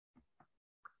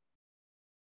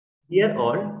Dear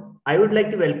all, I would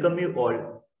like to welcome you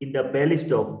all in the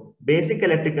playlist of Basic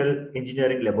Electrical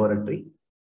Engineering Laboratory.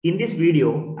 In this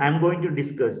video, I am going to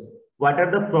discuss what are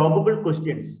the probable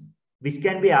questions which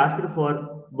can be asked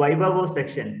for Viva-Voce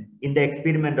section in the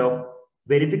experiment of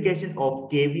verification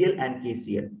of KVL and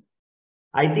KCL.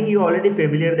 I think you already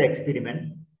familiar with the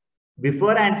experiment.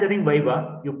 Before answering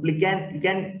Viva, you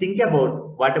can think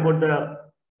about what about the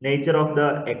nature of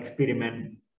the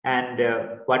experiment and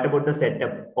what about the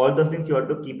setup. All those things you have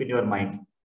to keep in your mind.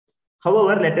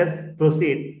 However, let us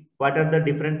proceed. What are the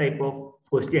different type of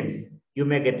questions you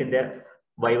may get in the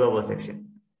Viva section?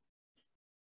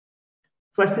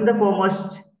 First and the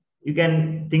foremost, you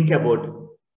can think about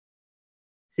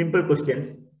simple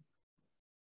questions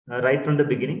right from the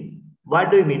beginning.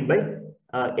 What do you mean by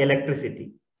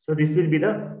electricity? So this will be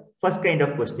the first kind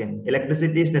of question.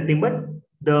 Electricity is nothing but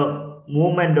the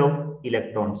movement of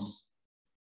electrons.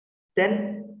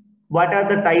 Then what are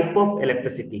the type of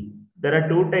electricity? There are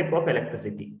two types of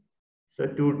electricity. So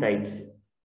two types.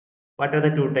 What are the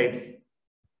two types?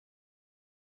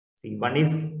 See, one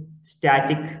is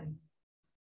static.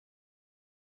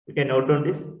 You can note on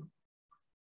this.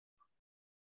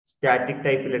 Static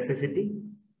type electricity.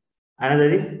 Another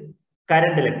is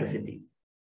current electricity.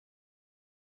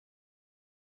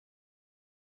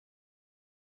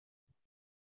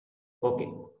 Okay.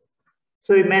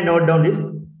 So you may note down this.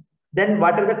 Then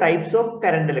what are the types of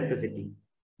current electricity?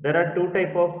 There are two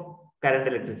types of current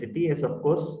electricity. Yes, of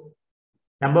course.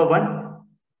 Number one,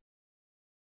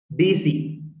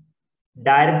 DC,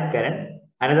 direct current.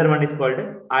 Another one is called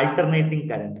alternating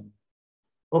current.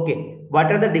 Okay. What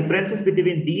are the differences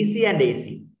between DC and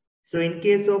AC? So in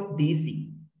case of DC,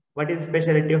 what is the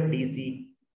specialty of DC?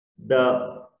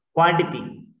 The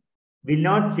quantity will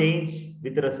not change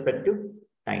with respect to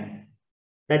time.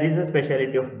 That is the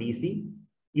specialty of DC.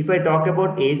 If I talk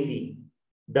about AC,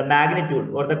 the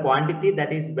magnitude or the quantity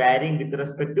that is varying with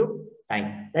respect to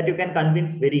time, that you can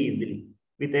convince very easily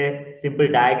with a simple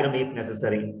diagram if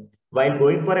necessary. While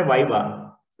going for a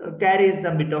Viva, so carry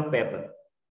some bit of paper.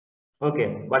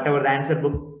 Okay, whatever the answer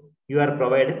book you are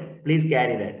provided, please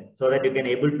carry that so that you can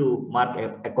able to mark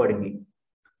accordingly.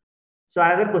 So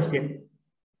another question,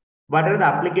 what are the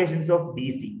applications of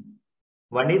DC?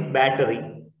 One is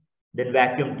battery, then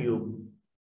vacuum tube,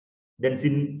 then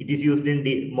it is used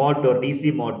in motor,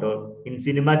 DC motor, in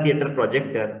cinema theater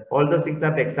projector. All those things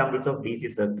are examples of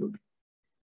DC circuit.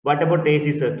 What about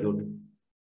AC circuit?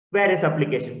 Various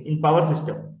applications in power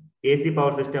system. AC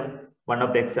power system, one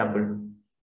of the example.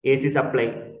 AC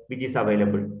supply, which is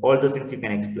available. All those things you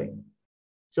can explain.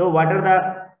 So what are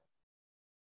the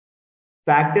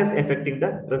factors affecting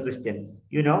the resistance?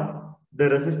 You know,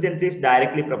 the resistance is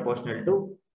directly proportional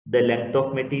to the length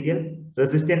of material.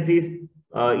 Resistance is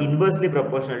inversely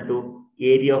proportional to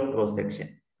area of cross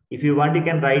section. If you want, you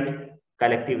can write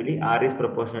collectively R is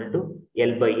proportional to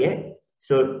L by A.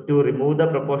 So to remove the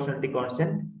proportionality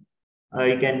constant,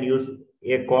 you can use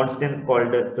a constant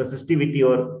called resistivity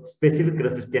or specific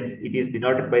resistance. It is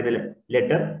denoted by the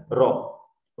letter rho.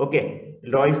 Okay,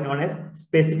 rho is known as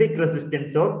specific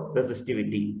resistance or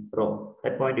resistivity. Rho.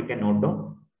 That point you can note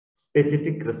down.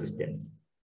 Specific resistance.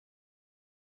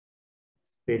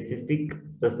 Specific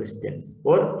resistance,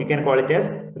 or you can call it as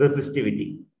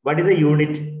resistivity. What is a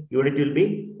unit? Unit will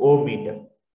be ohm meter.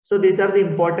 So these are the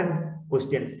important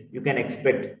questions you can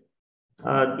expect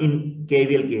in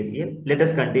KVL KCL. Let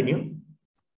us continue.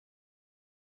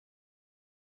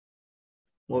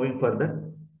 Moving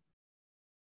further.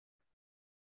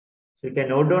 So you can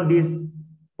note down these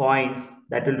points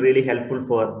that will really helpful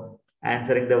for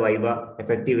answering the Viva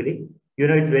effectively. You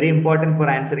know, it's very important for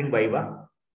answering Viva.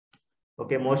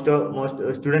 Okay, most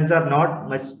students are not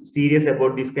much serious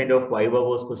about this kind of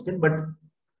Viva-Voce question, but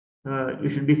you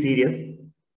should be serious.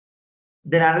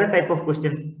 Then another type of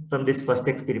questions from this first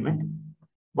experiment.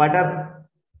 What are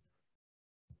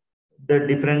the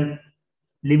different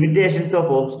limitations of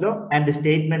Ohm's law and the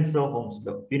statements of Ohm's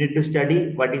law? You need to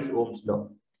study what is Ohm's law.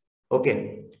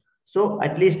 Okay, so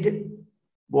at least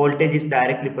voltage is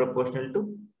directly proportional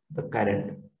to the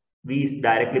current. V is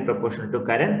directly proportional to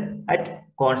current at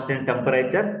constant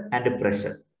temperature and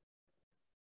pressure.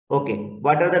 Okay,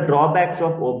 what are the drawbacks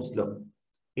of Ohm's law?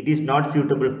 It is not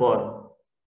suitable for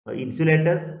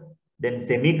insulators, then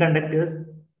semiconductors.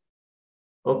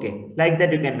 Okay, like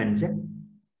that you can mention.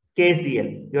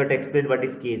 KCL, you have to explain what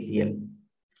is KCL.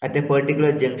 At a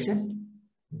particular junction,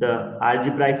 the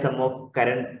algebraic sum of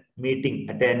current meeting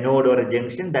at a node or a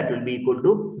junction, that will be equal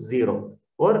to 0.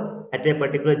 Or at a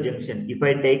particular junction, if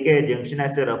I take a junction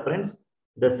as a reference,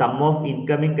 the sum of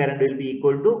incoming current will be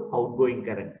equal to outgoing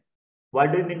current.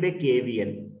 What do you mean by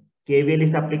KVL? KVL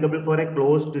is applicable for a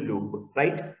closed loop,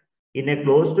 right? In a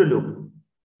closed loop,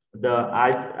 the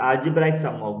algebraic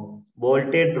sum of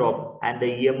voltage drop and the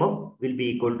EMF will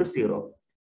be equal to 0.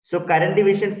 So current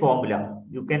division formula,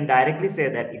 you can directly say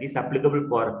that it is applicable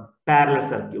for parallel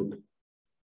circuit.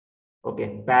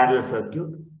 Okay, parallel circuit.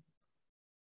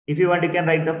 If you want, you can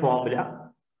write the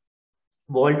formula.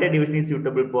 Voltage division is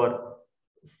suitable for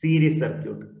series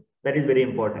circuit. That is very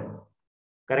important.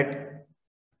 Correct?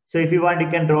 So if you want, you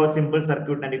can draw a simple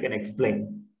circuit and you can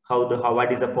explain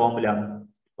what is the formula.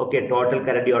 Okay, total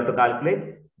current you have to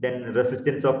calculate, then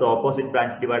resistance of the opposite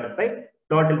branch divided by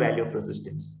total value of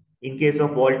resistance. In case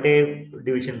of voltage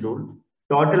division rule,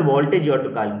 total voltage you have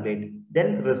to calculate,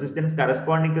 then resistance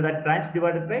corresponding to that branch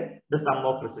divided by the sum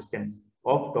of resistance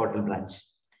of total branch.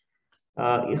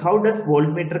 How does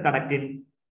voltmeter connect in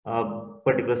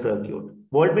particular circuit?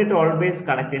 Voltmeter always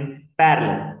connect in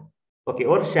parallel, okay,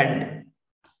 or shunt.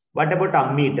 What about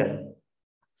ammeter?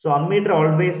 So ammeter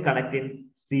always connect in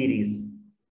series.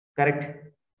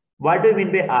 Correct? What do you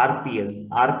mean by RPS?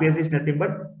 RPS is nothing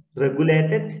but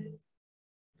regulated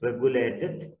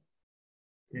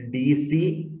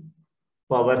DC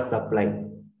power supply.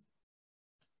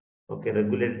 Okay,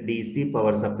 regulated DC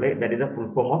power supply. That is a full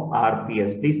form of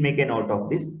RPS. Please make a note of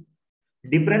this.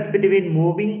 Difference between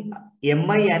moving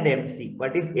MI and MC.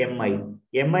 What is MI?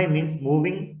 MI means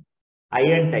moving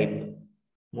iron type.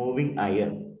 Moving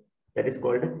iron. That is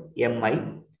called MI.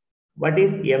 What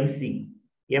is MC?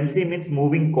 MC means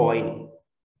moving coil.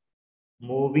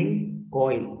 Moving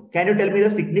coil. Can you tell me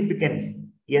the significance?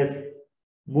 Yes.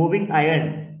 Moving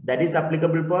iron, that is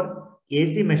applicable for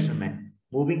AC measurement.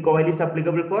 Moving coil is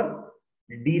applicable for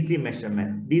DC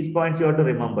measurement. These points you have to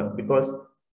remember because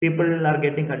people are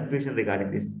getting confusion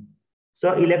regarding this.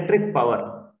 So electric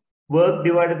power, work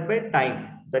divided by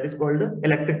time, that is called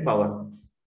electric power.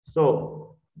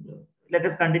 So let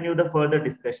us continue the further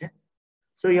discussion.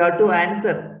 So you have to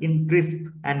answer in crisp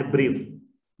and brief.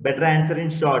 Better answer in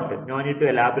short. No need to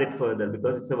elaborate further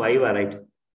because it's a Viva, right?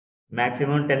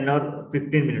 Maximum 10 or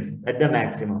 15 minutes at the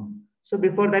maximum. So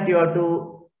before that, you have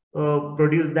to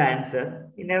produce the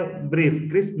answer in a brief,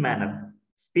 crisp manner.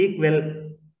 Speak well,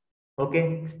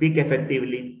 okay? Speak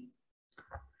effectively.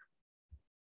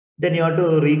 Then you have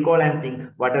to recall and think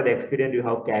what are the experience you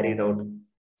have carried out.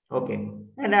 Okay.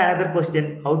 And another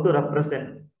question, how to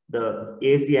represent the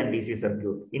AC and DC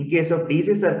circuit. In case of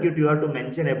DC circuit, you have to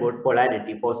mention about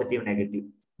polarity, positive, negative.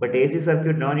 But AC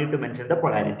circuit, no need to mention the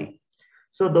polarity.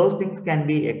 So those things can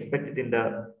be expected in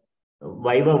the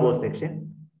Viva-Voce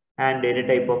section and any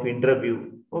type of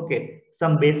interview. Okay,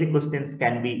 some basic questions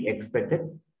can be expected.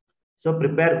 So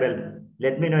prepare well.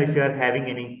 Let me know if you are having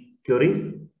any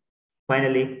queries.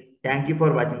 Finally, thank you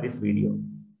for watching this video.